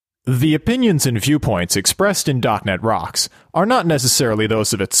The opinions and viewpoints expressed in .NET Rocks are not necessarily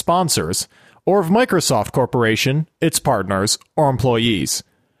those of its sponsors, or of Microsoft Corporation, its partners, or employees.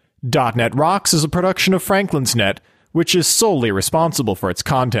 .NET Rocks is a production of Franklin's Net, which is solely responsible for its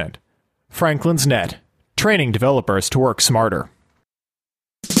content. Franklin's Net, training developers to work smarter.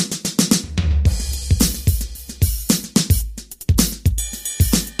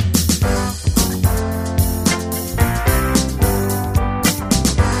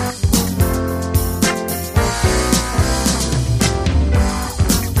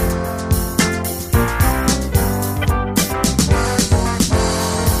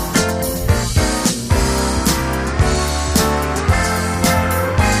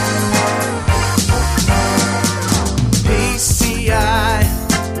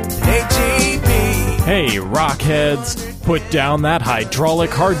 Hey, rockheads, put down that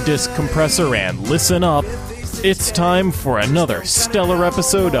hydraulic hard disk compressor and listen up. It's time for another stellar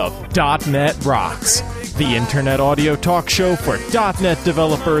episode of .NET Rocks, the internet audio talk show for .NET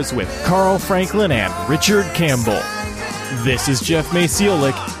developers with Carl Franklin and Richard Campbell. This is Jeff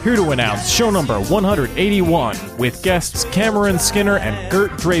Maciolik, here to announce show number 181 with guests Cameron Skinner and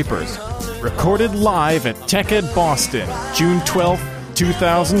Gert Drapers, recorded live at TechEd Boston, June 12,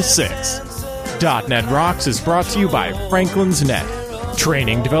 2006. .NET Rocks is brought to you by Franklin's Net,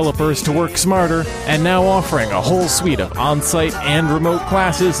 training developers to work smarter, and now offering a whole suite of on-site and remote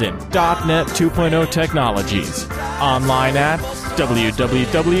classes in .NET 2.0 technologies. Online at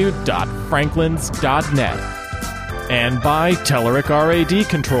www.franklins.net. And by Telerik RAD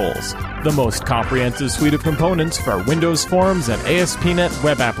Controls, the most comprehensive suite of components for Windows Forms and ASP.NET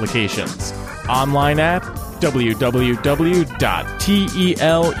web applications. Online at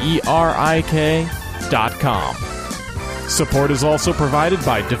www.telerik.com. Support is also provided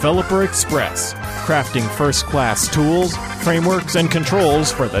by Developer Express, crafting first-class tools, frameworks, and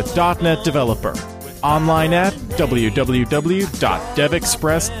controls for the .NET developer. Online at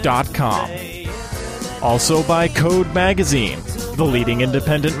www.devexpress.com. Also by Code Magazine, the leading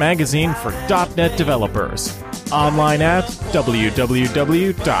independent magazine for .NET developers. Online at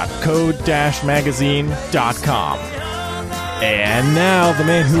www.code-magazine.com. And now the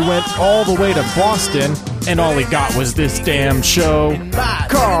man who went all the way to Boston and all he got was this damn show,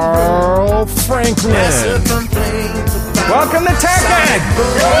 Carl Franklin. Welcome to TechEd!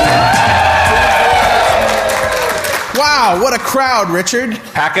 Wow, what a crowd, Richard.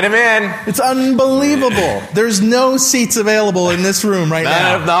 Packing them in. It's unbelievable. There's no seats available in this room right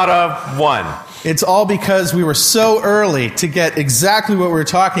now. Not a one. It's all because we were so early to get exactly what we were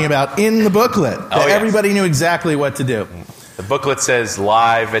talking about in the booklet that everybody knew exactly what to do. The booklet says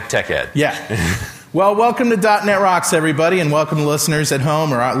live at TechEd. Yeah. Well, welcome to .NET Rocks, everybody, and welcome to listeners at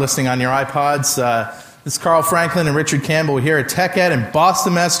home or listening on your iPods. This is Carl Franklin and Richard Campbell here at TechEd in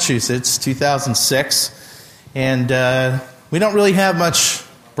Boston, Massachusetts, 2006. And we don't really have much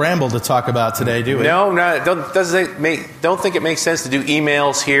Bramble to talk about today, do we? No, don't think it makes sense to do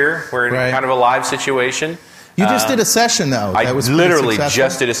emails here. We're in kind of a live situation. You just did a session, though. I literally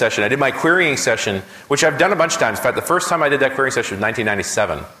just did a session. I did my querying session, which I've done a bunch of times. In fact, the first time I did that querying session was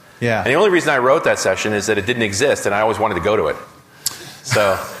 1997. Yeah. And the only reason I wrote that session is that it didn't exist, and I always wanted to go to it.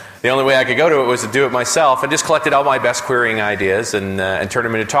 So the only way I could go to it was to do it myself, and just collected all my best querying ideas and turned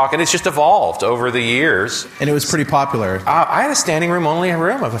them into talk. And it's just evolved over the years. And it was pretty popular. I had a standing room only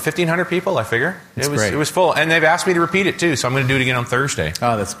room of 1,500 people, I figure. That's great. It was full. And they've asked me to repeat it, too, so I'm going to do it again on Thursday.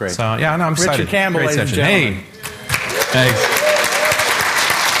 Oh, that's great. So, yeah, no, I'm excited. Richard Campbell, great ladies and session. gentlemen. Hey. Thanks.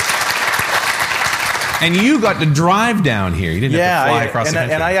 And you got to drive down here. You didn't have to fly across the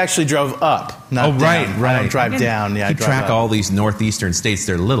country. And I actually drove up, not down. Right. I don't drive down. Yeah, I keep drive track up. of all these northeastern states.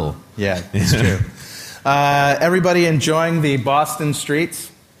 They're little. Yeah, it's true. Everybody enjoying the Boston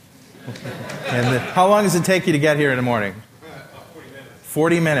streets? And how long does it take you to get here in the morning?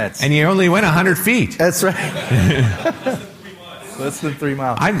 40 minutes. And you only went 100 feet. That's right. Less than 3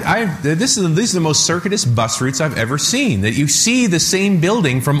 miles. These are the most circuitous bus routes I've ever seen. That you see the same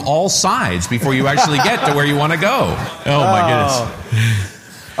building from all sides before you actually get to where you want to go. Oh my goodness.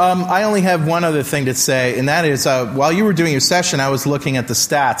 I only have one other thing to say, and that is, while you were doing your session, I was looking at the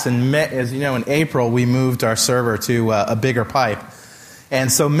stats. And as you know, in April, we moved our server to a bigger pipe.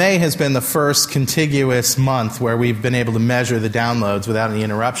 And so May has been the first contiguous month where we've been able to measure the downloads without any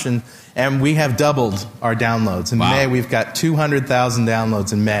interruption. And we have doubled our downloads. In May, we've got 200,000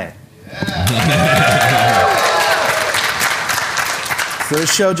 downloads in May. So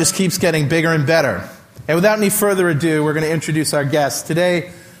this show just keeps getting bigger and better. And without any further ado, we're going to introduce our guests.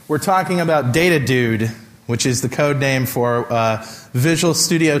 Today, we're talking about DataDude, which is the code name for Visual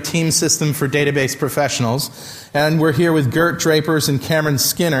Studio Team System for Database Professionals. And we're here with Gert Drapers and Cameron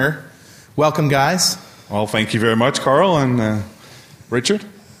Skinner. Welcome, guys. Well, thank you very much, Carl and Richard.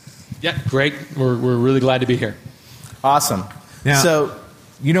 Yeah, great. We're really glad to be here. Awesome. Now, So,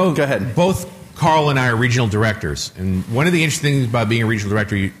 go ahead. Both Carl and I are regional directors, and one of the interesting things about being a regional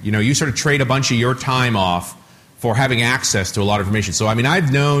director, you sort of trade a bunch of your time off for having access to a lot of information. So,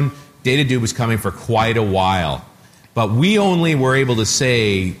 I've known DataDude was coming for quite a while, but we only were able to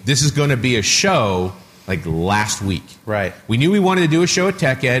say this is going to be a show like last week. Right. We knew we wanted to do a show at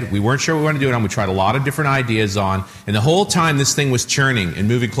TechEd. We weren't sure we wanted to do it on. We tried a lot of different ideas on, and the whole time this thing was churning and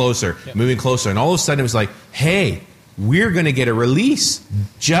moving closer, and all of a sudden it was like, hey, we're going to get a release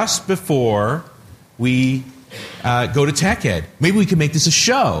just before we go to TechEd. Maybe we can make this a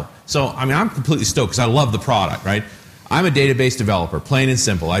show. So, I'm completely stoked because I love the product, right? I'm a database developer, plain and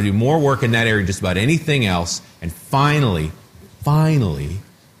simple. I do more work in that area than just about anything else. And finally,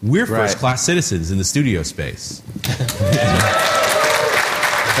 we're first-class citizens in the studio space.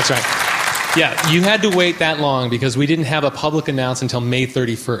 That's right. Yeah, you had to wait that long because we didn't have a public announce until May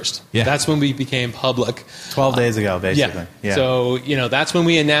 31st. Yeah. That's when we became public. 12 days ago, basically. Yeah. So, that's when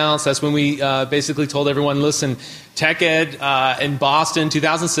we announced, that's when we basically told everyone, listen, TechEd in Boston,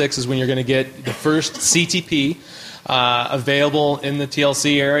 2006 is when you're going to get the first CTP available in the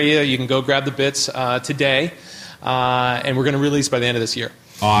TLC area. You can go grab the bits today, and we're going to release by the end of this year.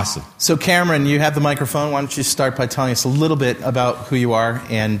 Awesome. So, Cameron, you have the microphone. Why don't you start by telling us a little bit about who you are,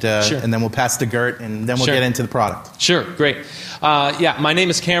 and Sure. and then we'll pass to Gert, and then we'll Sure. get into the product. Sure, great. My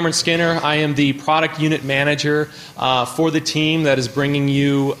name is Cameron Skinner. I am the product unit manager for the team that is bringing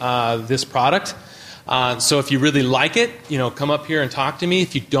you this product. So if you really like it, come up here and talk to me.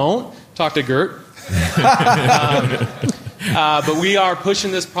 If you don't, talk to Gert. But we are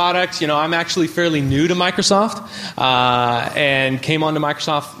pushing this product. I'm actually fairly new to Microsoft and came onto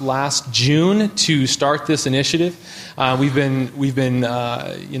Microsoft last June to start this initiative. We've been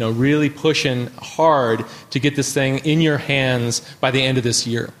really pushing hard to get this thing in your hands by the end of this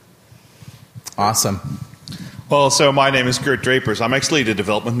year. Awesome. Well, so my name is Gert Drapers. I'm actually the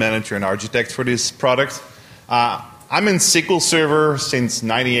development manager and architect for this product. I'm in SQL Server since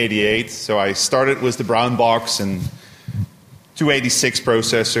 1988, so I started with the brown box and 286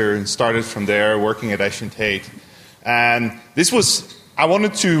 processor and started from there working at Ash & Tate. And I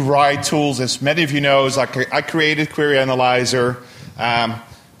wanted to write tools, as many of you know, I created Query Analyzer.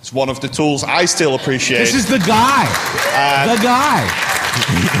 It's one of the tools I still appreciate. This is the guy.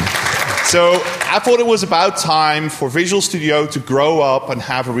 So I thought it was about time for Visual Studio to grow up and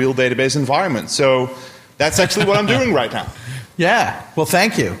have a real database environment. So that's actually what I'm doing right now. Yeah. Well,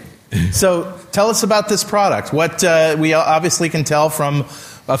 thank you. So tell us about this product. What we obviously can tell from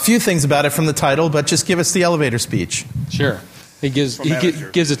a few things about it from the title, but just give us the elevator speech. Sure. He gives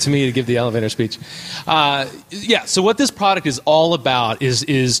it to me to give the elevator speech. So what this product is all about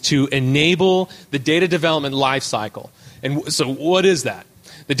is to enable the data development lifecycle. And so what is that?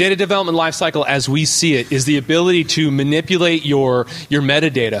 The data development lifecycle, as we see it, is the ability to manipulate your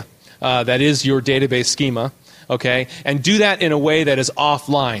metadata, that is your database schema, okay, and do that in a way that is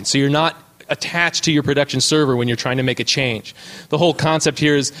offline. So you're not attached to your production server when you're trying to make a change. The whole concept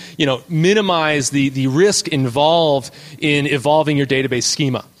here is, minimize the risk involved in evolving your database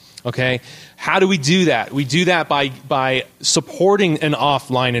schema. Okay, how do we do that? We do that by supporting an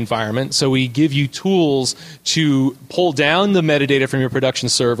offline environment. So we give you tools to pull down the metadata from your production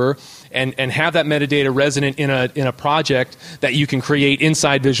server and have that metadata resident in a project that you can create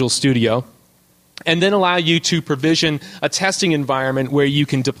inside Visual Studio. And then allow you to provision a testing environment where you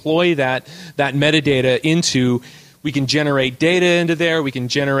can deploy that metadata into. We can generate data into there. We can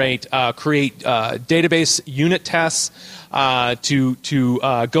create database unit tests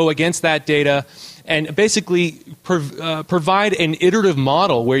to go against that data, and basically provide an iterative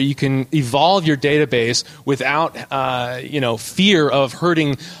model where you can evolve your database without fear of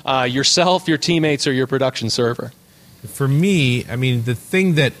hurting yourself, your teammates, or your production server. For me, the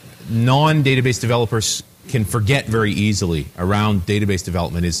thing that non-database developers can forget very easily around database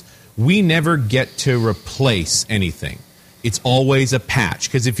development is we never get to replace anything. It's always a patch,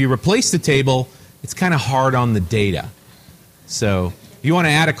 because if you replace the table, it's kind of hard on the data. So if you want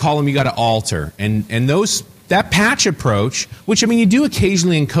to add a column, you got to alter. And that patch approach, which you do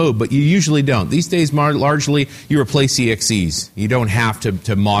occasionally in code, but you usually don't. These days, largely, you replace EXEs. You don't have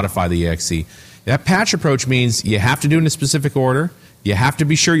to modify the EXE. That patch approach means you have to do it in a specific order. You have to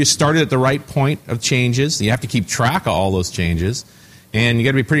be sure you started at the right point of changes. You have to keep track of all those changes. And you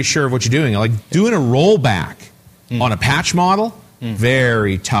got to be pretty sure of what you're doing. Like doing a rollback on a patch model,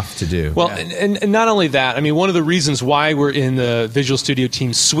 Very tough to do. Well, and not only that, I mean, one of the reasons why we're in the Visual Studio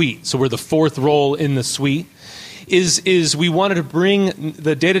Team suite, so we're the fourth role in the suite, is we wanted to bring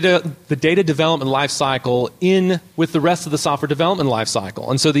the data development lifecycle in with the rest of the software development lifecycle.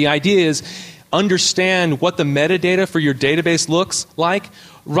 And so the idea is understand what the metadata for your database looks like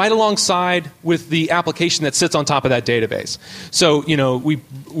right alongside with the application that sits on top of that database. So,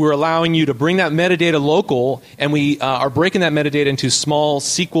 we're allowing you to bring that metadata local, and we are breaking that metadata into small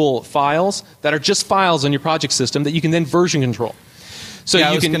SQL files that are just files on your project system that you can then version control. So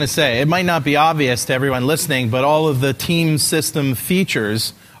I was going to say, it might not be obvious to everyone listening, but all of the team system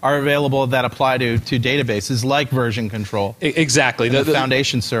features are available that apply to databases like version control. Exactly. The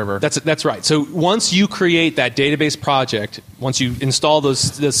foundation server. That's right. So once you create that database project, once you install those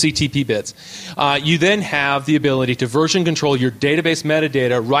CTP bits, you then have the ability to version control your database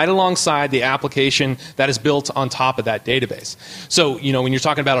metadata right alongside the application that is built on top of that database. So, when you're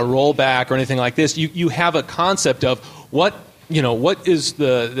talking about a rollback or anything like this, you have a concept of what is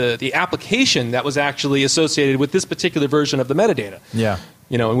the application that was actually associated with this particular version of the metadata. Yeah.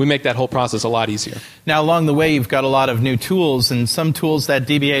 And we make that whole process a lot easier. Now, along the way, you've got a lot of new tools, and some tools that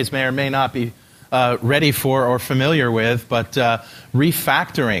DBAs may or may not be ready for or familiar with, but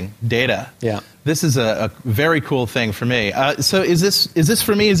refactoring data. Yeah. This is a very cool thing for me. So is this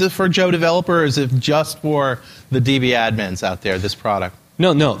for me? Is it for Joe Developer, or is it just for the DB admins out there, this product?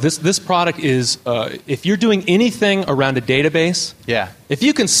 No. This product is, if you're doing anything around a database, if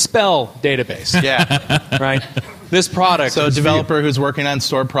you can spell database, right, this product. So a developer who's working on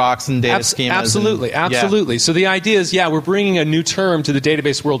stored procs and data schemas. Absolutely. Yeah. So the idea is, we're bringing a new term to the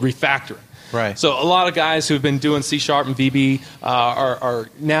database world, refactoring. Right. So a lot of guys who have been doing C# and VB are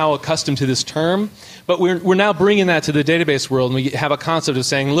now accustomed to this term, but we're now bringing that to the database world, and we have a concept of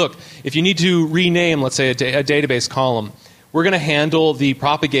saying, look, if you need to rename, let's say, a database column, we're going to handle the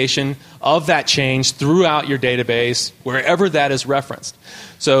propagation of that change throughout your database, wherever that is referenced.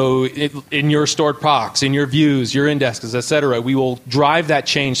 So in your stored procs, in your views, your indexes, et cetera, we will drive that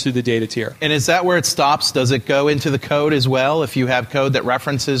change through the data tier. And is that where it stops? Does it go into the code as well if you have code that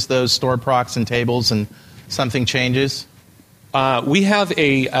references those stored procs and tables and something changes? We have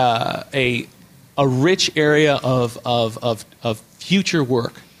a rich area of future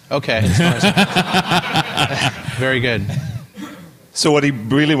work. Okay. Very good. So what he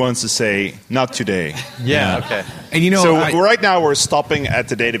really wants to say, not today. Yeah. Okay. And right now we're stopping at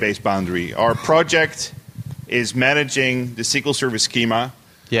the database boundary. Our project is managing the SQL Server schema.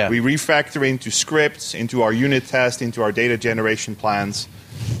 Yeah. We refactor into scripts, into our unit test, into our data generation plans,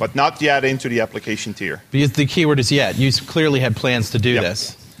 but not yet into the application tier. Because the keyword is yet. You clearly had plans to do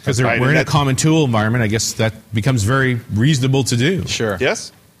this. Because we're in a common tool environment, I guess that becomes very reasonable to do. Sure.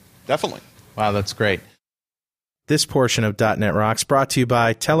 Yes, definitely. Wow, that's great. This portion of .NET Rocks brought to you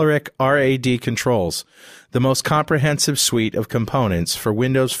by Telerik RAD Controls, the most comprehensive suite of components for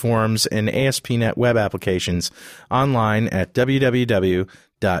Windows Forms and ASP.NET web applications, online at www.telerik.com.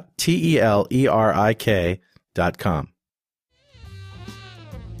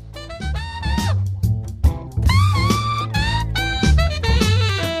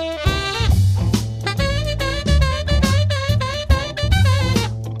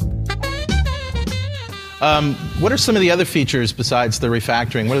 What are some of the other features besides the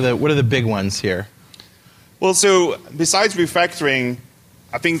refactoring? What are the big ones here? Well, so besides refactoring,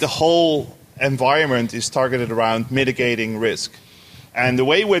 I think the whole environment is targeted around mitigating risk. And the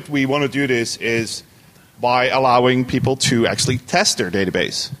way we want to do this is by allowing people to actually test their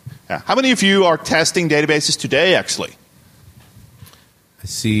database. How many of you are testing databases today, actually? I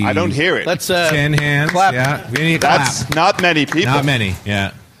see. I don't hear it. Let's 10 hands. clap. Yeah, we need a clap. That's not many people. Not many.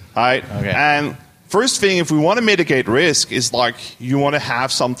 Yeah. All right. Okay. And first thing, if we want to mitigate risk, is like you want to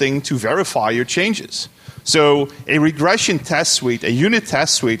have something to verify your changes. So a regression test suite, a unit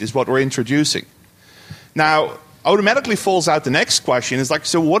test suite is what we're introducing. Now, automatically falls out the next question is like,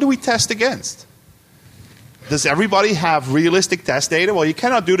 so what do we test against? Does everybody have realistic test data? Well, you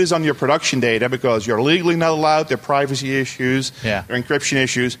cannot do this on your production data because you're legally not allowed. There are privacy issues, there are encryption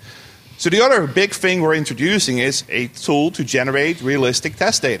issues. So the other big thing we're introducing is a tool to generate realistic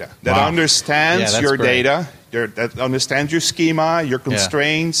test data that understands your data, that understands your schema, your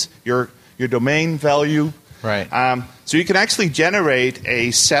constraints, your domain value. Right. So you can actually generate a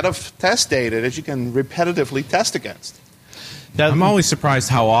set of test data that you can repetitively test against. I'm always surprised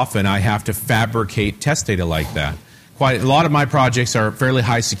how often I have to fabricate test data like that. Quite a lot of my projects are fairly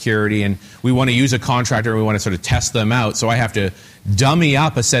high security, and we want to use a contractor and we want to sort of test them out. So I have to dummy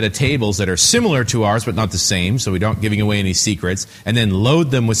up a set of tables that are similar to ours but not the same, so we don't giving away any secrets, and then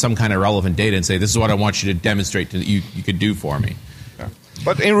load them with some kind of relevant data and say, this is what I want you to demonstrate that you could do for me.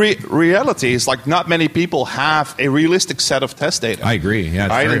 But in reality, it's like not many people have a realistic set of test data. I agree. Yeah, it's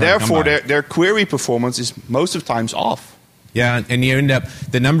right? very And hard to come therefore, by. their query performance is most of the times off. Yeah, and you end up,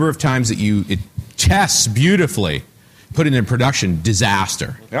 the number of times that it tests beautifully, put it in production,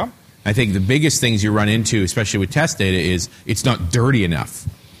 disaster. Yeah. I think the biggest things you run into, especially with test data, is it's not dirty enough.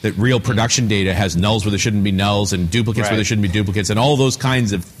 That real production data has nulls where there shouldn't be nulls and duplicates where there shouldn't be duplicates and all those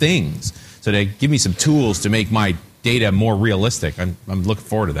kinds of things. So they give me some tools to make my data more realistic. I'm looking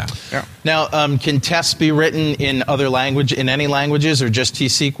forward to that. Yeah. Now, can tests be written in in any languages, or just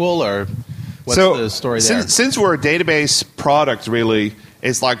T-SQL, or what's the story there? Since we're a database product, really,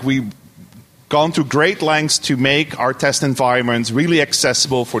 it's like we've gone to great lengths to make our test environments really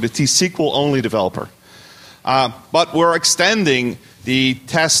accessible for the T-SQL-only developer. But we're extending the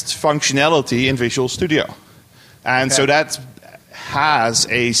test functionality in Visual Studio. And so that has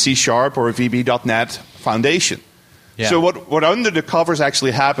a C# or a VB.NET foundation. Yeah. So what under the covers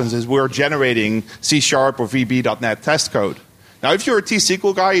actually happens is we're generating C# or VB.NET test code. Now, if you're a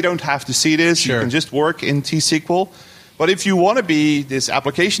T-SQL guy, you don't have to see this. Sure. You can just work in T-SQL. But if you want to be this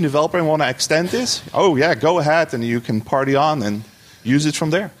application developer and want to extend this, go ahead, and you can party on and use it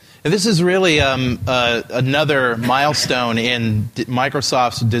from there. This is really another milestone in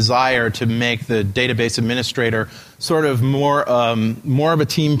Microsoft's desire to make the database administrator sort of more of a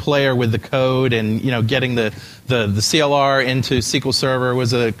team player with the code, and getting the CLR into SQL Server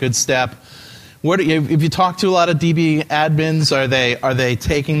was a good step. If you talk to a lot of DB admins, are they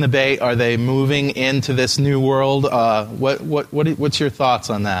taking the bait? Are they moving into this new world? What's your thoughts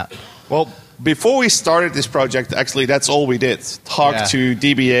on that? Well, before we started this project, actually, that's all we did. Talk to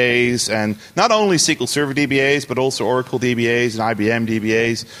DBAs, and not only SQL Server DBAs, but also Oracle DBAs and IBM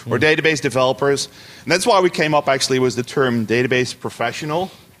DBAs, or database developers. And that's why we came up, actually, with the term database professional.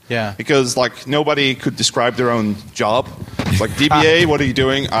 Yeah. Because, nobody could describe their own job. It's like, DBA, what are you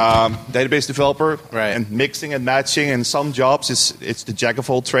doing? Database developer. Right. And mixing and matching. And some jobs, it's the jack of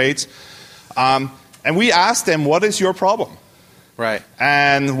all trades. And we asked them, what is your problem? Right.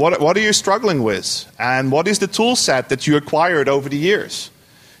 And what are you struggling with? And what is the tool set that you acquired over the years?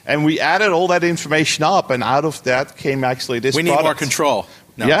 And we added all that information up, and out of that came actually this We product. need more control.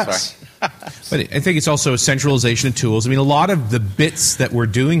 No, yes. sorry. But I think it's also a centralization of tools. I mean, a lot of the bits that we're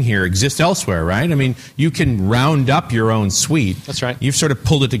doing here exist elsewhere, right? I mean, you can round up your own suite. That's right. You've sort of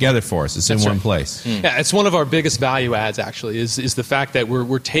pulled it together for us. It's in one place. Yeah, it's one of our biggest value adds, actually, is the fact that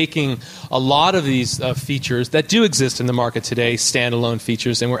we're taking a lot of these features that do exist in the market today, standalone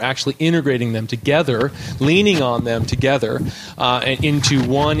features, and we're actually integrating them together, leaning on them together and into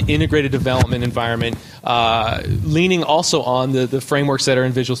one integrated development environment, leaning also on the frameworks that are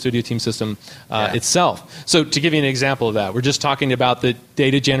in Visual Studio Team System itself. So to give you an example of that, we're just talking about the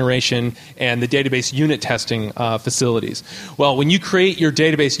data generation and the database unit testing facilities. Well, when you create your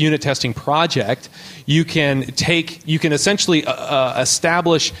database unit testing project, you can essentially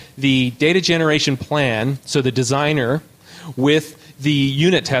establish the data generation plan, so the designer, with the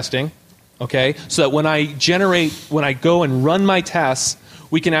unit testing, okay, so that when I go and run my tests,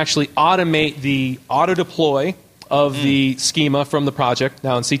 we can actually automate the auto deploy of the schema from the project.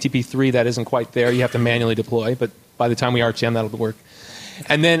 Now in CTP3 that isn't quite there. You have to manually deploy, but by the time we RTM that'll work.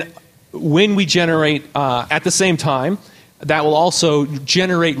 And then when we generate at the same time, that will also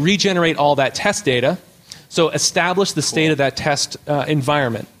regenerate all that test data. So establish the state of that test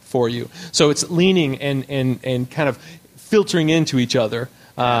environment for you. So it's leaning and kind of filtering into each other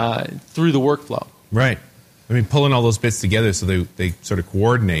through the workflow. Right. I mean, pulling all those bits together so they sort of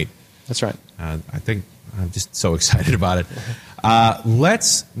coordinate. That's right. I think I'm just so excited about it.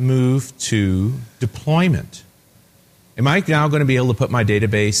 Let's move to deployment. Am I now going to be able to put my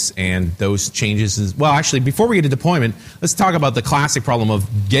database and those changes? Well, actually, before we get to deployment, let's talk about the classic problem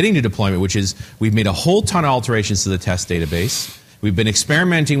of getting to deployment, which is we've made a whole ton of alterations to the test database. We've been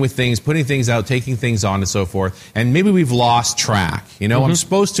experimenting with things, putting things out, taking things on, and so forth, and maybe we've lost track. I'm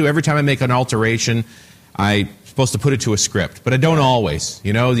supposed to, every time I make an alteration, I'm supposed to put it to a script, but I don't always.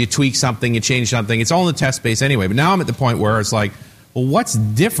 You tweak something, you change something. It's all in the test base anyway. But now I'm at the point where it's like, well, what's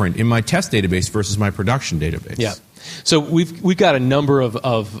different in my test database versus my production database? Yeah. So we've got a number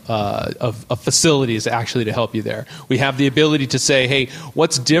of facilities actually to help you there. We have the ability to say, hey,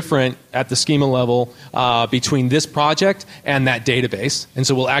 what's different at the schema level between this project and that database? And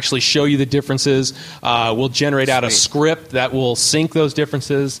so we'll actually show you the differences. We'll generate out a script that will sync those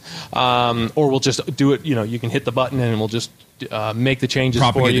differences, or we'll just do it. You can hit the button and we'll just make the changes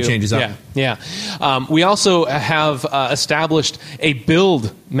propagate for you. The changes up. Yeah. We also have established a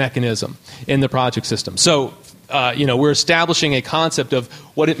build mechanism in the project system. So we're establishing a concept of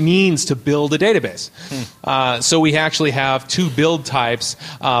what it means to build a database. So we actually have two build types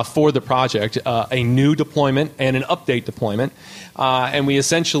for the project, a new deployment and an update deployment. And we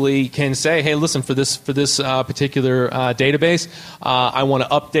essentially can say, hey, listen, for this particular database, I want to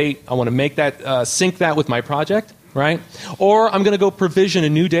update, I want to make that, sync that with my project, right? Or I'm going to go provision a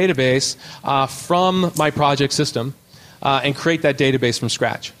new database from my project system and create that database from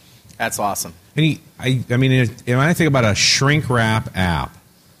scratch. That's awesome. And when I think about a shrink wrap app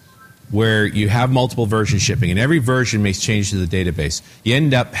where you have multiple versions shipping and every version makes changes to the database, you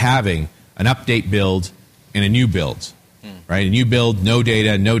end up having an update build and a new build. Right? A new build, no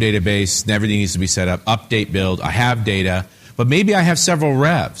data, no database, everything needs to be set up. Update build, I have data, but maybe I have several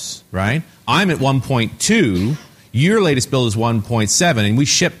revs, right? I'm at 1.2, your latest build is 1.7,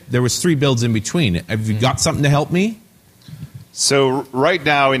 and there was 3 builds in between. Have you got something to help me? So right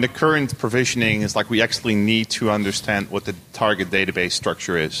now in the current provisioning, it's like we actually need to understand what the target database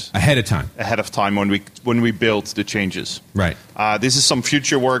structure is Ahead of time when we build the changes. Right. This is some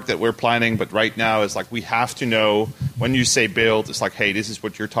future work that we're planning, but right now it's like we have to know when you say build, it's like, hey, this is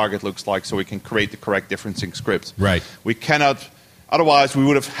what your target looks like, so we can create the correct differencing script. Right. We cannot. Otherwise, we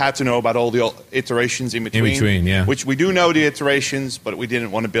would have had to know about all the iterations in between. Yeah. Which we do know the iterations, but we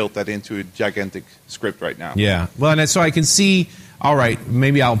didn't want to build that into a gigantic script right now. Yeah. Well, and so I can see, all right,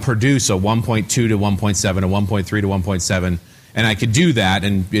 maybe I'll produce a 1.2 to 1.7, a 1.3 to 1.7, and I could do that.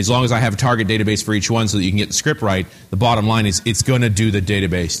 And as long as I have a target database for each one so that you can get the script right, the bottom line is it's going to do the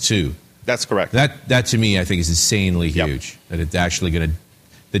database too. That's correct. That to me, I think, is insanely huge. That it's actually going to,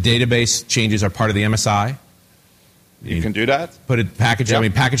 the database changes are part of the MSI. You can do that. Put it package.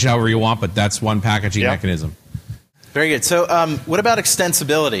 Yep. Package however you want, but that's one packaging mechanism. Very good. So, what about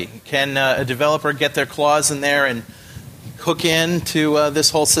extensibility? Can a developer get their claws in there and hook in to this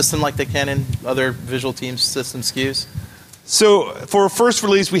whole system like they can in other Visual Teams system SKUs? So for first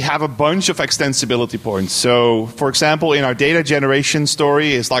release, we have a bunch of extensibility points. So, for example, in our data generation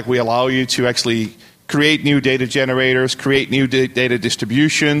story, it's like we allow you to actually create new data generators, create new data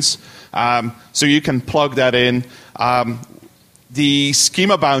distributions, so you can plug that in. The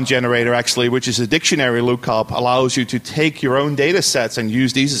schema-bound generator, actually, which is a dictionary lookup, allows you to take your own data sets and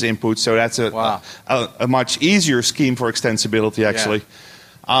use these as inputs. So that's a much easier scheme for extensibility, actually.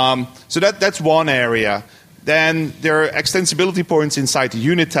 Yeah. So that's one area. Then there are extensibility points inside the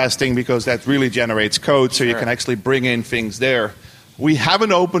unit testing because that really generates code, so you can actually bring in things there. We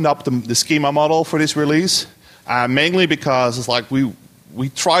haven't opened up the schema model for this release, mainly because it's like we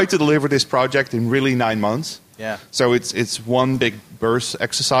tried to deliver this project in really 9 months. Yeah. So it's one big burst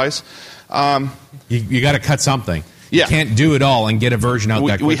exercise. You got to cut something. Yeah. You can't do it all and get a version out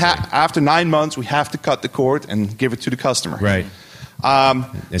that quickly. After 9 months, we have to cut the cord and give it to the customer. Right.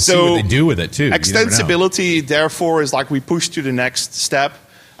 And see what they do with it, too. Extensibility, therefore, is like we push to the next step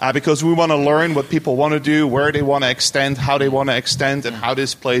because we want to learn what people want to do, where they want to extend, how they want to extend, and how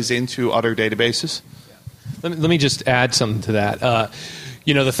this plays into other databases. Let me just add something to that.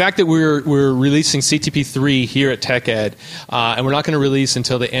 The fact that we're releasing CTP3 here at TechEd, and we're not going to release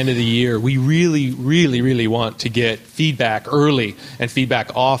until the end of the year, we really, really, really want to get feedback early and feedback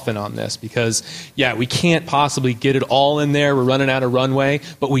often on this because, we can't possibly get it all in there. We're running out of runway,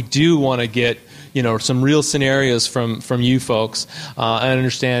 but we do want to get some real scenarios from you folks and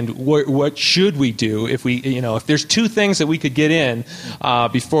understand what should we do if we, if there's 2 things that we could get in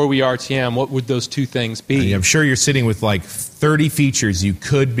before we RTM, what would those 2 things be? I'm sure you're sitting with like 30 features you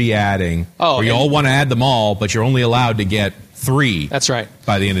could be adding, or you all want to add them all, but you're only allowed to get 3. That's right.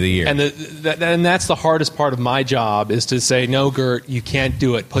 By the end of the year. And that's the hardest part of my job is to say, no, Gert, you can't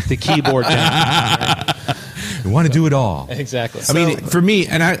do it. Put the keyboard down. We want to do it all. Exactly. I mean, for me,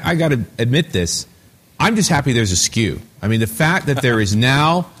 and I got to admit this, I'm just happy there's a SKU. I mean, the fact that there is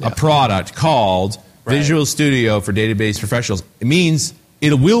now a product called Visual Studio for Database Professionals, it means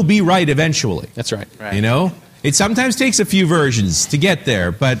it will be right eventually. That's right. It sometimes takes a few versions to get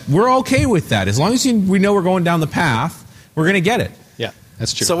there, but we're okay with that. As long as we know we're going down the path, we're going to get it. Yeah,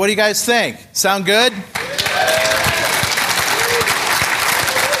 that's true. So what do you guys think? Sound good?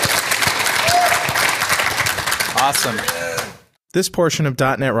 Awesome. This portion of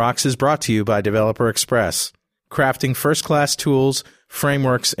 .NET Rocks is brought to you by Developer Express, crafting first-class tools,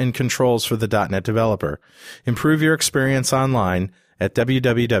 frameworks, and controls for the .NET developer. Improve your experience online at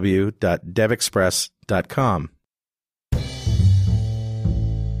www.devexpress.com.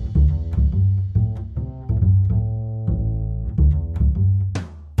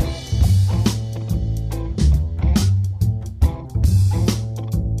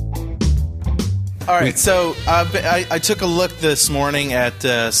 All right, so I took a look this morning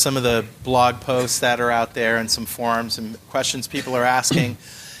at some of the blog posts that are out there and some forums and questions people are asking.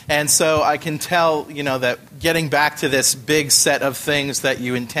 And so I can tell, that getting back to this big set of things that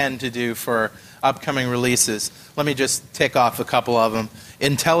you intend to do for upcoming releases, let me just tick off a couple of them.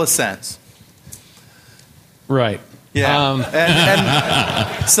 IntelliSense. Right. Yeah.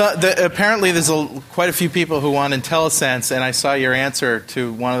 And so apparently there's quite a few people who want IntelliSense, and I saw your answer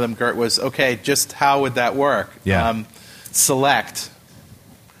to one of them, Gert, was, okay, just how would that work? Yeah. Select.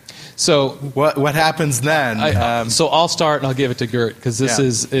 So what happens then? So I'll start and I'll give it to Gert, because this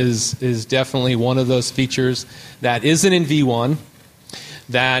is definitely one of those features that isn't in V1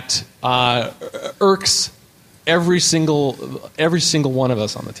 that irks every single one of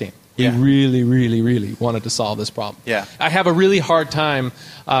us on the team. We really, really, really wanted to solve this problem. Yeah. I have a really hard time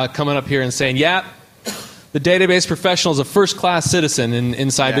coming up here and saying, the database professional is a first-class citizen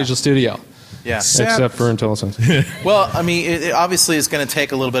inside Visual Studio. Yeah. Except for IntelliSense. Well, I mean, it obviously is going to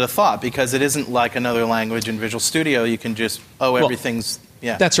take a little bit of thought, because it isn't like another language in Visual Studio. You can just, everything's...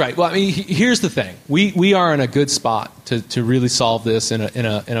 Yeah. That's right. Well, I mean, here's the thing: we are in a good spot to really solve this in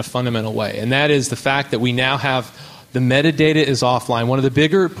a fundamental way, and that is the fact that we now have the metadata is offline. One of the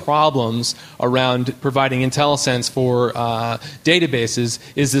bigger problems around providing IntelliSense for databases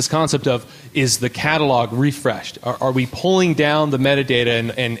is this concept of, is the catalog refreshed? Are we pulling down the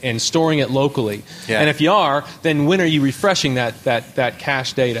metadata and storing it locally? Yeah. And if you are, then when are you refreshing that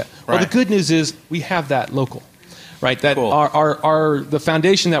cache data? Well, the good news is we have that local. Right, that cool. the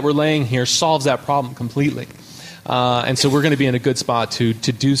foundation that we're laying here solves that problem completely, and so we're going to be in a good spot to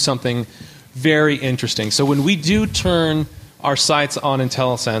do something very interesting. So when we do turn our sites on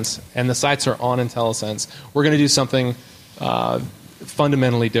IntelliSense, and the sites are on IntelliSense, we're going to do something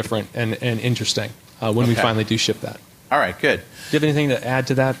fundamentally different and interesting when we finally do ship that. All right, good. Do you have anything to add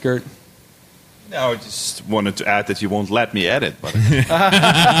to that, Gert? No, I just wanted to add that you won't let me edit. But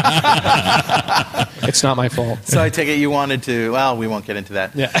it's not my fault. So I take it you wanted to... Well, we won't get into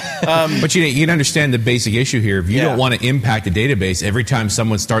that. Yeah. But you can understand the basic issue here. If you don't want to impact a database every time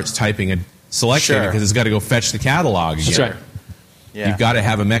someone starts typing a selection, because it's got to go fetch the catalog again. That's right. Yeah. You've got to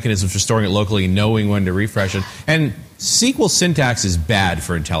have a mechanism for storing it locally and knowing when to refresh it. And SQL syntax is bad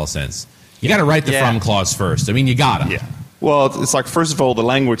for IntelliSense. You got to write the from clause first. I mean, you got to. Yeah. Well, it's like, first of all, the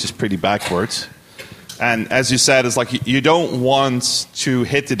language is pretty backwards. And as you said, it's like you don't want to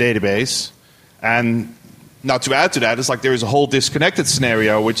hit the database. And now to add to that, it's like there is a whole disconnected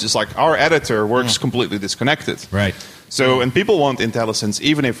scenario, which is like our editor works completely disconnected. Right. So, and people want IntelliSense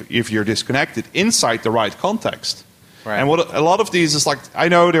even if you're disconnected inside the right context. Right. And what a lot of these is like, I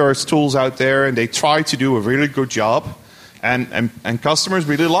know there are tools out there and they try to do a really good job, and customers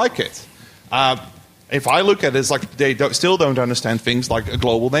really like it. If I look at it, it's like they still don't understand things like a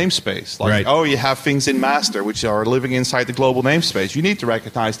global namespace. Like, you have things in master which are living inside the global namespace. You need to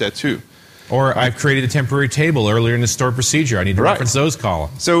recognize that too. Or I've created a temporary table earlier in the stored procedure. I need to reference those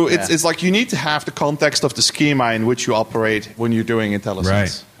columns. So it's like you need to have the context of the schema in which you operate when you're doing IntelliSense.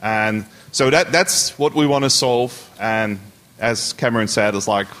 Right. And so that's what we want to solve. And as Cameron said, it's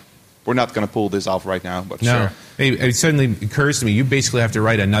like we're not going to pull this off right now, but sure. It suddenly occurs to me, you basically have to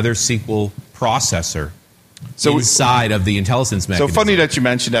write another SQL processor inside of the IntelliSense mechanism. So funny that you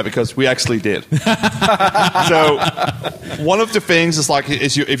mentioned that, because we actually did. So one of the things is like,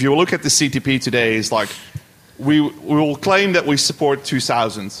 if you look at the CTP today, is like we will claim that we support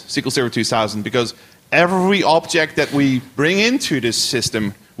 2000, SQL Server 2000, because every object that we bring into this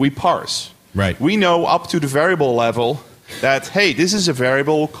system, we parse. Right. We know up to the variable level that, hey, this is a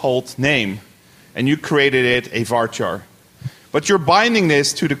variable called name, and you created it a varchar. But you're binding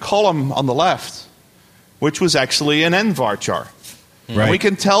this to the column on the left, which was actually an nvarchar. Right. And we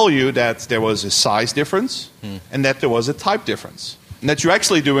can tell you that there was a size difference and that there was a type difference. And that you're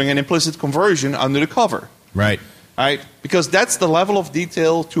actually doing an implicit conversion under the cover. Right. Right? Because that's the level of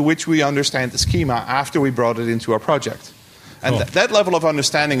detail to which we understand the schema after we brought it into our project. And that level of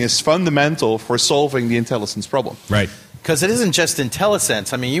understanding is fundamental for solving the IntelliSense problem. Right. Because it isn't just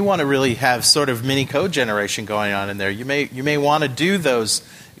IntelliSense. I mean, you want to really have sort of mini code generation going on in there. You may want to do those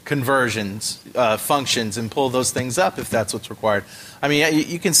conversions, functions, and pull those things up if that's what's required. I mean,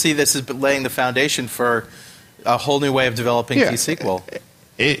 you can see this is laying the foundation for a whole new way of developing T-SQL.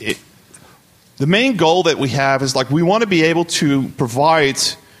 The main goal that we have is like we want to be able to provide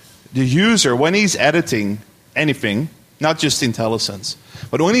the user, when he's editing anything, not just IntelliSense,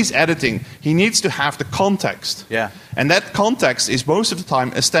 but when he's editing, he needs to have the context. Yeah. And that context is most of the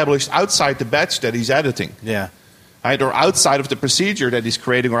time established outside the batch that he's editing. Yeah. Right? Or outside of the procedure that he's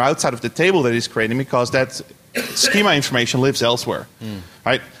creating, or outside of the table that he's creating, because that schema information lives elsewhere,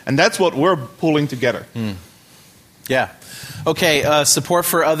 right? And that's what we're pulling together. Yeah. Okay, support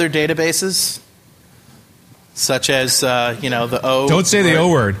for other databases, such as, the O. Don't say the O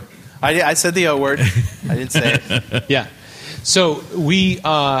word. I said the O word. I didn't say it. Yeah. So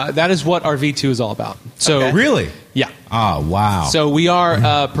that is what our V2 is all about. So Okay. Really? Yeah. Oh, wow. So we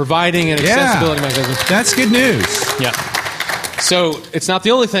are providing an accessibility mechanism. That's good news. Yeah. So it's not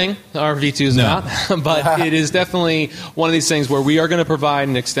the only thing our V2 is about, but it is definitely one of these things where we are going to provide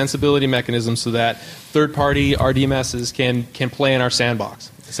an extensibility mechanism so that third-party RDMSs can play in our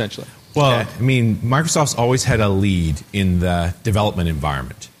sandbox, essentially. Well, I mean, Microsoft's always had a lead in the development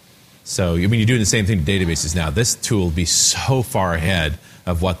environment. So, I mean, you're doing the same thing to databases now. This tool will be so far ahead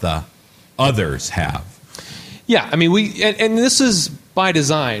of what the others have. Yeah, I mean, and this is by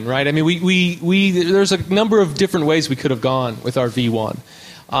design, right? I mean, there's a number of different ways we could have gone with our V1.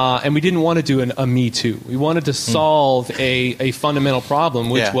 And we didn't want to do a Me Too. We wanted to solve a fundamental problem,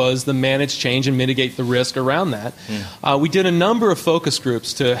 which was the manage change and mitigate the risk around that. We did a number of focus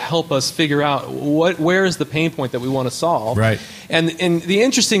groups to help us figure out where is the pain point that we want to solve. Right. And the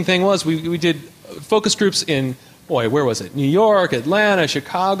interesting thing was we did focus groups in, where was it? New York, Atlanta,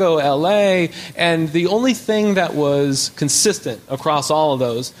 Chicago, LA. And the only thing that was consistent across all of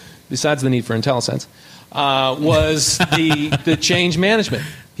those, besides the need for IntelliSense, was the change management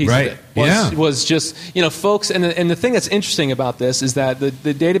piece right. of it. Was just, folks, and the thing that's interesting about this is that the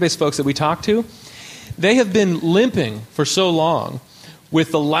database folks that we talk to, they have been limping for so long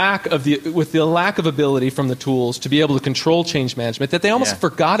with the lack of ability from the tools to be able to control change management that they almost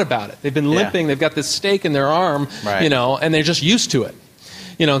forgot about it. They've been limping, they've got this stake in their arm, and they're just used to it.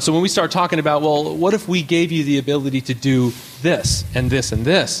 And so when we start talking about, well, what if we gave you the ability to do this and this and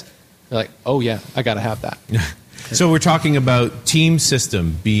this? They're like, oh yeah, I got to have that. So we're talking about team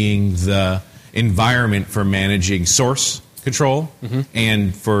system being the environment for managing source control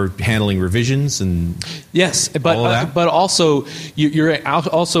and for handling revisions and yes, but all of that? But also you're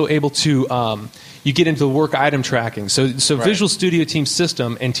also able to you get into the work item tracking. So Visual Studio Team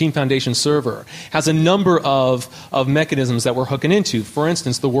System and Team Foundation Server has a number of mechanisms that we're hooking into. For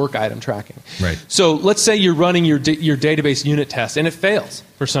instance, the work item tracking. Right. So let's say you're running your database unit test and it fails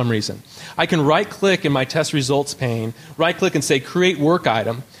for some reason. I can right-click in my test results pane, right-click and say create work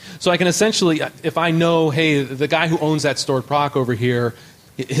item. So I can essentially, if I know, hey, the guy who owns that stored proc over here,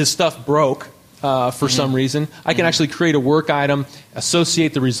 his stuff broke for some reason, I can actually create a work item,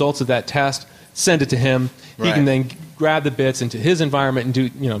 associate the results of that test, send it to him. He can then grab the bits into his environment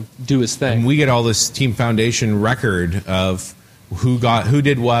and do his thing. And we get all this Team Foundation record of who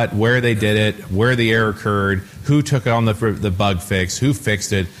did what, where they did it, where the error occurred, who took on the bug fix, who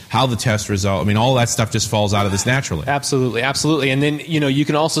fixed it, how the test result. I mean, all that stuff just falls out of this naturally. Absolutely. And then you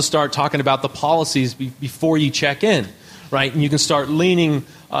can also start talking about the policies before you check in, right? And you can start you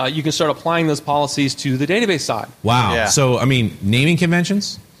can start applying those policies to the database side. Wow. Yeah. So, I mean, naming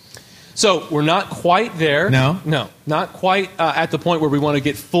conventions? So we're not quite there. No, not quite at the point where we want to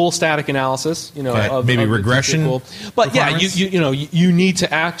get full static analysis. Of maybe of regression. But yeah, you need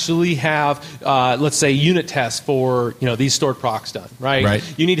to actually have let's say unit tests for these stored procs done, right?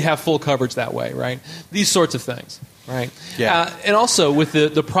 Right. You need to have full coverage that way, right? These sorts of things. Right. Yeah. And also with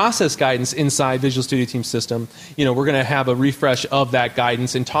the process guidance inside Visual Studio Team System, we're going to have a refresh of that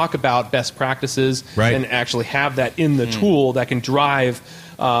guidance and talk about best practices and actually have that in the tool that can drive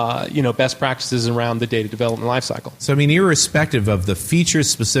best practices around the data development lifecycle. So, I mean, irrespective of the features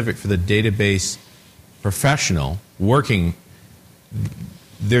specific for the database professional working,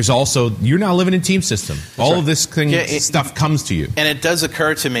 there's also, you're now living in team system. All of this stuff comes to you. And it does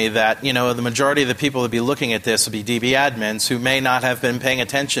occur to me that, the majority of the people that be looking at this will be DB admins who may not have been paying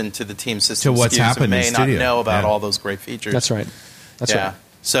attention to the team system to what's happened may in not studio. know about all those great features. That's right. That's right.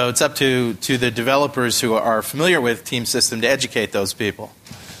 So it's up to the developers who are familiar with team system to educate those people.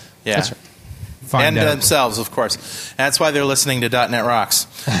 Yeah. That's right. Find out. Themselves, of course. That's why they're listening to .NET Rocks.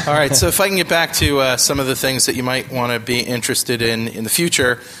 All right, so if I can get back to some of the things that you might want to be interested in the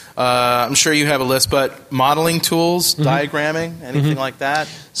future, I'm sure you have a list, but modeling tools, diagramming, anything like that?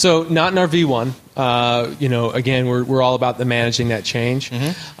 So not in our V1. Again, we're all about the managing that change.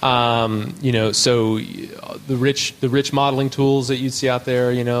 So the rich modeling tools that you'd see out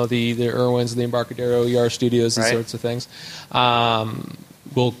there, the Irwins, the Embarcadero, ER Studios, and sorts of things.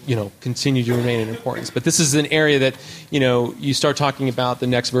 Will continue to remain in importance. But this is an area that you start talking about the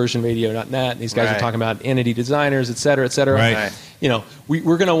next version of ADO.NET, and these guys are talking about entity designers, et cetera, et cetera. Right.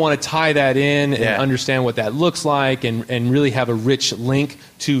 We're going to want to tie that in and understand what that looks like, and really have a rich link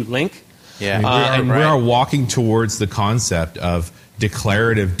to link. Yeah. We are walking towards the concept of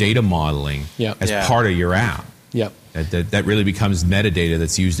declarative data modeling as part of your app. Yep. That really becomes metadata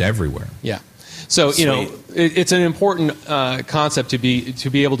that's used everywhere. Yeah. So it's an important concept to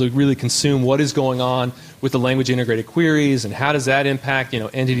be able to really consume what is going on with the language integrated queries and how does that impact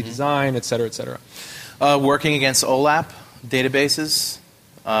entity design, et cetera, et cetera. Working against OLAP databases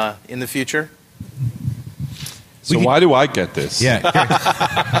in the future. So why do I get this?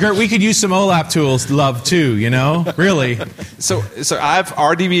 Yeah, Gert, we could use some OLAP tools, too. Really. So I have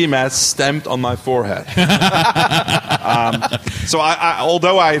RDBMS stamped on my forehead. So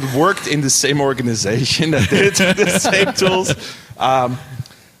although I worked in the same organization that did the same tools,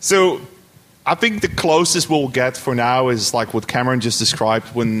 so I think the closest we'll get for now is like what Cameron just described,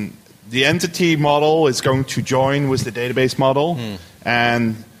 when the entity model is going to join with the database model,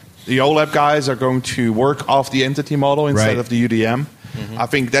 and the OLAP guys are going to work off the entity model instead of the UDM. I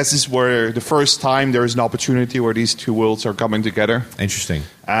think this is where the first time there is an opportunity where these two worlds are coming together. Interesting.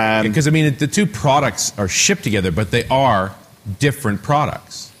 Because, the two products are shipped together, but they are different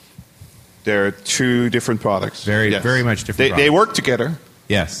products. They're two different products. Very much different products. They work together.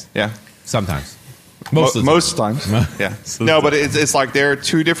 Yes. Yeah. Sometimes. Most of the times. Yeah. No, but it's like they're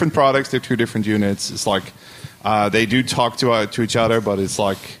two different products. They're two different units. It's like they do talk to each other, but it's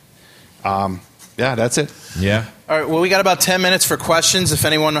like... that's it. Yeah. All right. Well, we got about 10 minutes for questions. If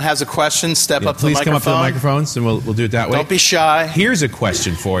anyone has a question, step up to the microphone. Please come up to the microphones, and we'll do it that way. Don't be shy. Here's a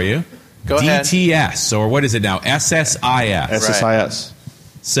question for you. Go ahead. DTS, or what is it now? SSIS. SSIS. Right.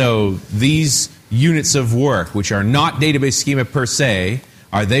 So these units of work, which are not database schema per se,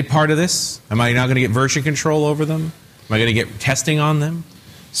 are they part of this? Am I now going to get version control over them? Am I going to get testing on them?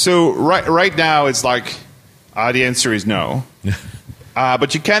 So right now, it's like the answer is no.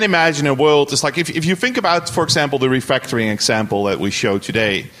 But you can imagine a world, it's like if you think about, for example, the refactoring example that we showed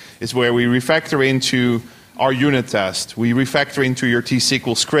today, is where we refactor into our unit test, we refactor into your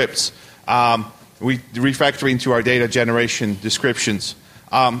T-SQL scripts, we refactor into our data generation descriptions.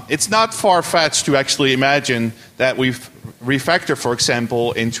 It's not far-fetched to actually imagine that we refactor, for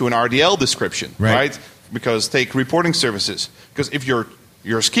example, into an RDL description, right? Because take reporting services. Because if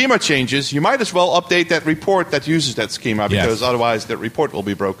your schema changes, you might as well update that report that uses that schema, because otherwise that report will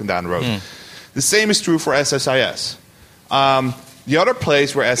be broken down the road. The same is true for SSIS. The other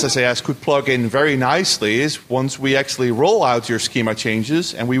place where SSIS could plug in very nicely is once we actually roll out your schema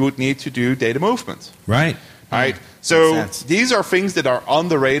changes, and we would need to do data movement. Right. Right. So these are things that are on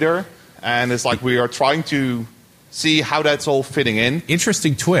the radar, and it's like we are trying to see how that's all fitting in.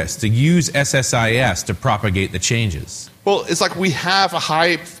 Interesting twist, to use SSIS to propagate the changes. Well, it's like we have a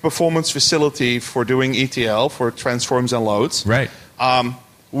high-performance facility for doing ETL, for transforms and loads. Right.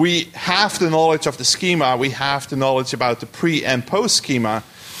 We have the knowledge of the schema. We have the knowledge about the pre- and post-schema,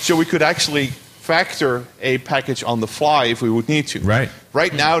 so we could actually factor a package on the fly if we would need to. Right.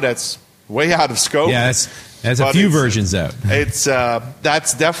 Right now, that's way out of scope. Yeah, that's a few versions out. It's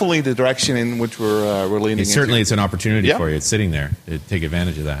that's definitely the direction in which we're leaning into. Certainly, it's an opportunity for you. It's sitting there. Take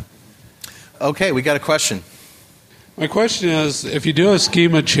advantage of that. Okay, we got a question. My question is, if you do a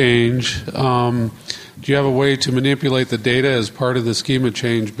schema change, do you have a way to manipulate the data as part of the schema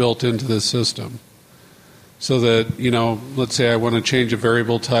change built into the system? So that, let's say I want to change a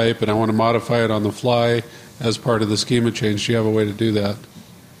variable type and I want to modify it on the fly as part of the schema change. Do you have a way to do that?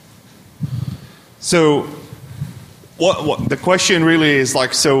 So what the question really is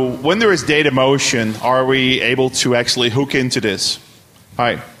like, so when there is data motion, are we able to actually hook into this?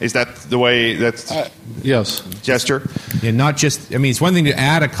 Hi, is that the way that's yes gesture? Yeah, not just, it's one thing to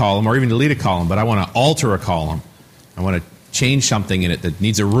add a column or even delete a column, but I want to alter a column. I want to change something in it that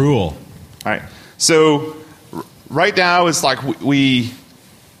needs a rule. All right. So right now it's like we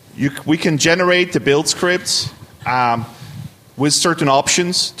can generate the build scripts with certain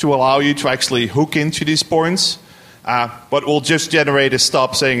options to allow you to actually hook into these points, but we'll just generate a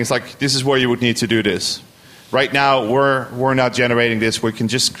stop saying it's like this is where you would need to do this. Right now, we're not generating this. We can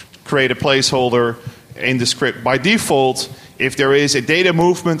just create a placeholder in the script. By default, if there is a data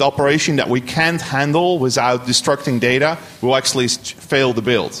movement operation that we can't handle without destructing data, we'll actually fail the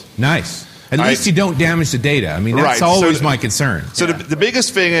build. Nice. At least you don't damage the data. That's always my concern. So the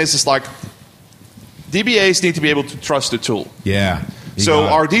biggest thing is like DBAs need to be able to trust the tool. Yeah. So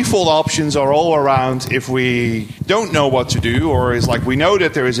our default options are all around if we don't know what to do, or is like we know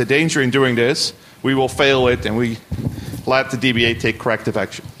that there is a danger in doing this, we will fail it, and we let the DBA take corrective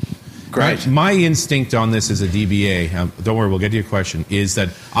action. Great. My instinct on this as a DBA, don't worry, we'll get to your question, is that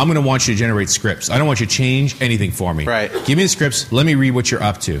I'm going to want you to generate scripts. I don't want you to change anything for me. Right. Give me the scripts. Let me read what you're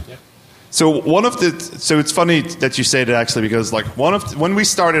up to. Yep. So so it's funny that you say that actually, because like when we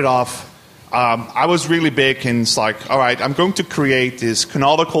started off, I was really big in, it's like, all right, I'm going to create this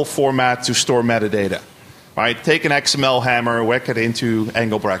canonical format to store metadata. Right? Take an XML hammer, whack it into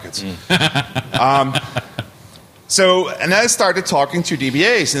angle brackets. And I started talking to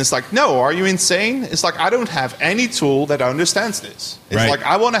DBAs, and it's like, no, are you insane? It's like, I don't have any tool that understands this. It's like,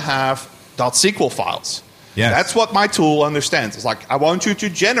 I want to have .SQL files. Yes. That's what my tool understands. It's like, I want you to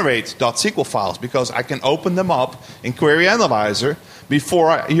generate .SQL files because I can open them up in Query Analyzer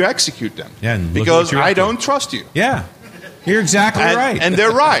before you execute them. Yeah, and because I don't trust you. Yeah. You're exactly right. And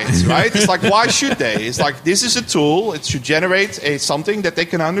they're right? It's like, why should they? It's like, this is a tool. It should generate something that they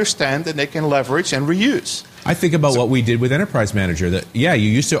can understand and they can leverage and reuse. I think about what we did with Enterprise Manager. That you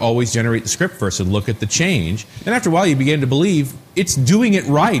used to always generate the script first and look at the change, and after a while you begin to believe it's doing it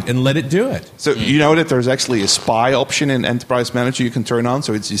right and let it do it. So you know that there's actually a spy option in Enterprise Manager you can turn on,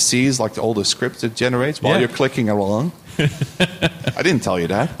 so it sees like all the scripts it generates while you're clicking along. I didn't tell you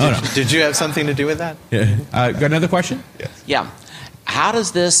that. Oh, no. Did you have something to do with that? Yeah. Got another question? Yes. Yeah. How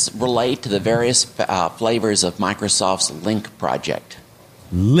does this relate to the various flavors of Microsoft's Link project?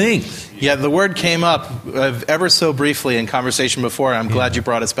 Link. Yeah, the word came up ever so briefly in conversation before. I'm glad you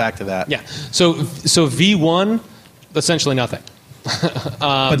brought us back to that. Yeah. So V1, essentially nothing.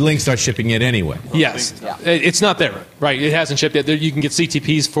 But Link starts shipping it anyway. Yes. Yeah. It's not there, right? It hasn't shipped yet. You can get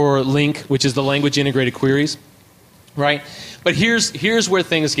CTPs for Link, which is the language integrated queries, right? But here's where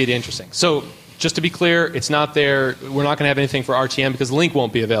things get interesting. So just to be clear, it's not there. We're not going to have anything for RTM because Link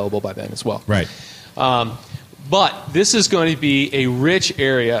won't be available by then as well. Right. But this is going to be a rich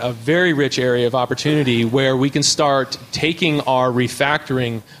area, a very rich area of opportunity where we can start taking our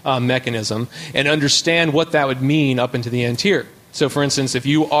refactoring mechanism and understand what that would mean up into the end tier. So, for instance, if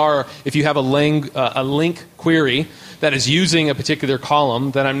you have a link query that is using a particular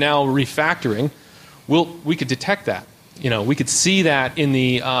column that I'm now refactoring, we could detect that. We could see that in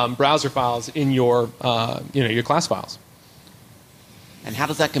the browser files in your your class files. And how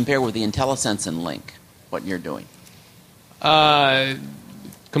does that compare with the IntelliSense and Link? What you're doing? Very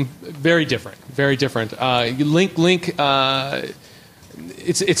different. Very different. Link.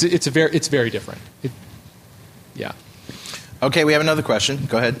 It's very different. Yeah. Okay, we have another question.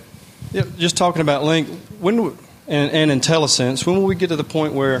 Go ahead. Yeah, just talking about Link, and IntelliSense. When will we get to the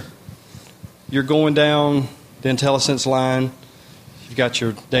point where you're going down the IntelliSense line? You've got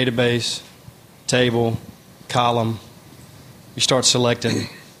your database, table, column. You start selecting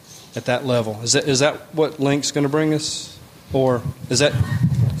at that level. Is that what Link's going to bring us, or is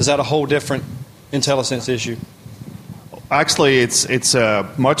that a whole different IntelliSense issue? Actually, it's a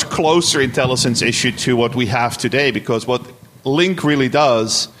much closer IntelliSense issue to what we have today, because what Link really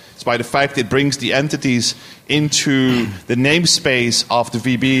does is, by the fact it brings the entities into the namespace of the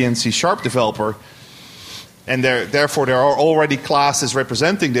VB and C# developer, and therefore there are already classes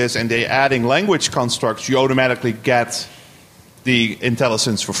representing this, and they're adding language constructs, you automatically get the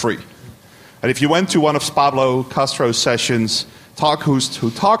IntelliSense for free. And if you went to one of Pablo Castro's sessions,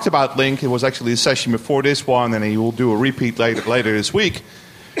 who talked about Link, it was actually a session before this one, and he will do a repeat later this week,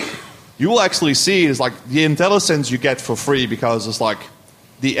 you will actually see it's like the IntelliSense you get for free, because it's like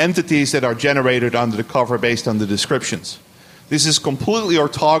the entities that are generated under the cover based on the descriptions. This is completely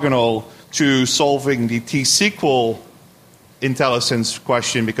orthogonal to solving the T-SQL IntelliSense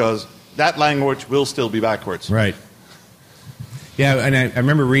question, because that language will still be backwards. Right. Yeah, and I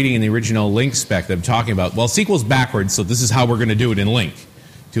remember reading in the original Link spec that I'm talking about, well, SQL's backwards, so this is how we're going to do it in Link.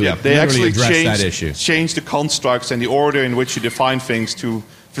 They actually address that issue. Change the constructs and the order in which you define things to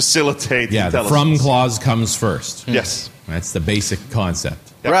facilitate the from clause comes first. Yes. That's the basic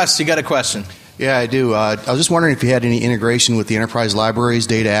concept. Yep. Russ, you got a question? Yeah, I do. I was just wondering if you had any integration with the enterprise libraries,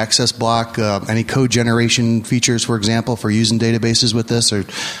 data access block, any code generation features, for example, for using databases with this, or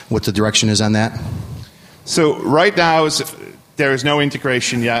what the direction is on that? So right now, there is no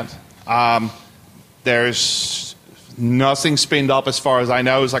integration yet. There's nothing spinned up as far as I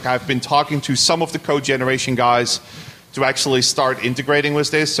know. It's like I've been talking to some of the code generation guys to actually start integrating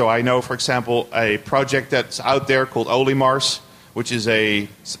with this. So I know, for example, a project that's out there called Olimars, which is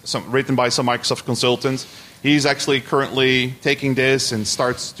written by some Microsoft consultants. He's actually currently taking this and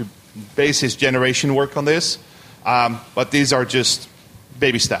starts to base his generation work on this. But these are just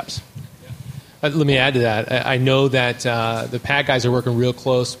baby steps. Let me add to that. I know that the PAG guys are working real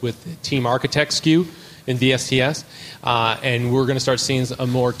close with Team Architect SKU in VSTS, and we're going to start seeing a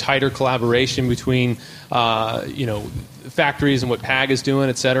more tighter collaboration between factories and what PAG is doing,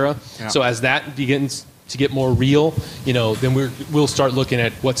 et cetera. Yeah. So as that begins to get more real, then we'll start looking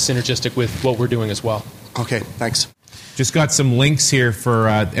at what's synergistic with what we're doing as well. Okay, thanks. Just got some links here for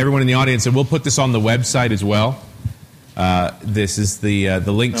everyone in the audience, and we'll put this on the website as well. This is the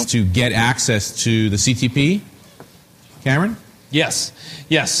links to get access to the CTP. Cameron? Yes.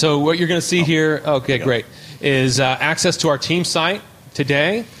 So what you're going to see here, okay, great, is access to our team site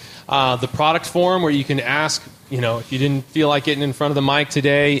today, the product forum where you can ask, if you didn't feel like getting in front of the mic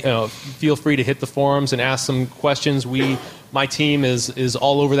today, feel free to hit the forums and ask some questions. My team is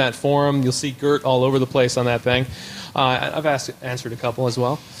all over that forum. You'll see Gert all over the place on that thing. I've answered a couple as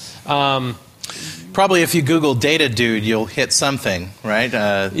well. Probably if you Google DataDude, you'll hit something, right?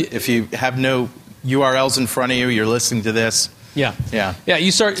 If you have no URLs in front of you, you're listening to this. Yeah.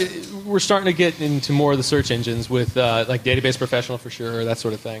 We're starting to get into more of the search engines with like Database Professional for sure, that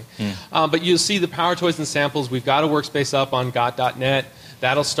sort of thing. But you'll see the Power Toys and samples. We've got a workspace up on got.net.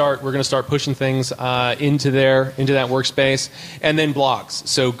 That'll start. We're going to start pushing things into that workspace, and then blogs.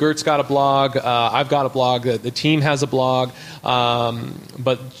 So Gert's got a blog. I've got a blog. The team has a blog.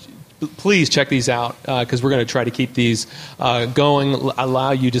 But please check these out because we're going to try to keep these going,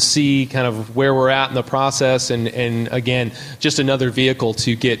 allow you to see kind of where we're at in the process, and again, just another vehicle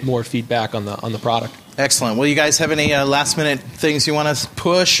to get more feedback on the product. Excellent. Well, you guys have any last-minute things you want to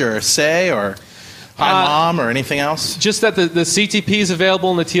push or say, or hi, Mom, or anything else? Just that the CTP is available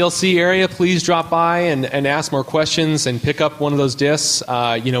in the TLC area. Please drop by and ask more questions and pick up one of those discs.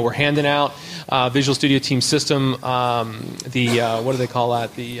 We're handing out Visual Studio Team System, what do they call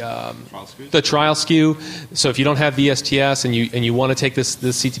that? The trial SKU. So if you don't have VSTS and you want to take this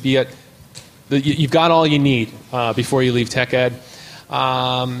CTP, you've got all you need before you leave Tech Ed.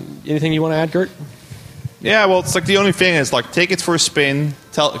 Anything you want to add, Gert? Yeah, well, it's like the only thing is like take it for a spin,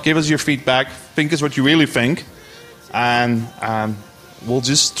 give us your feedback, think us what you really think, and we'll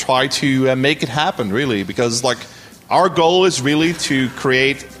just try to make it happen, really, because like our goal is really to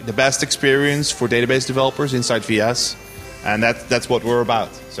create the best experience for database developers inside VS, and that's what we're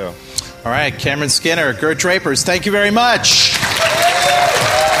about. So, all right, Cameron Skinner, Gert Drapers, thank you very much.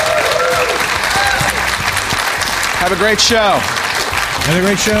 Have a great show. Another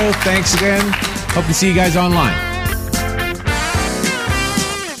great show. Thanks again. Hope to see you guys online.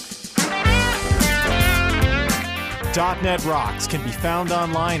 .NET Rocks can be found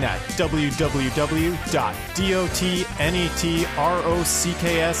online at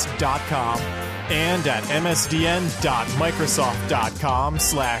www.dotnetrocks.com and at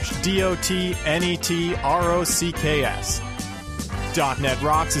msdn.microsoft.com/dotnetrocks. .NET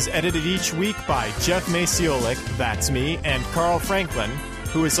Rocks is edited each week by Jeff Maciolik, that's me, and Carl Franklin,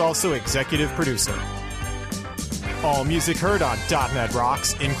 who is also executive producer. All music heard on .NET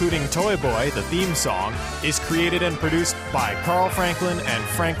Rocks, including Toy Boy, the theme song, is created and produced by Carl Franklin and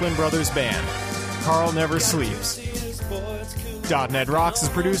Franklin Brothers Band. Carl never sleeps. .NET Rocks is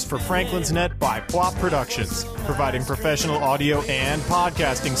produced for Franklin's Net by Plop Productions, providing professional audio and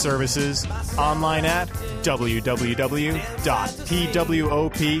podcasting services online at www.pwop.com.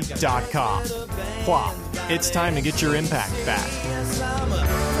 Plop, it's time to get your impact back.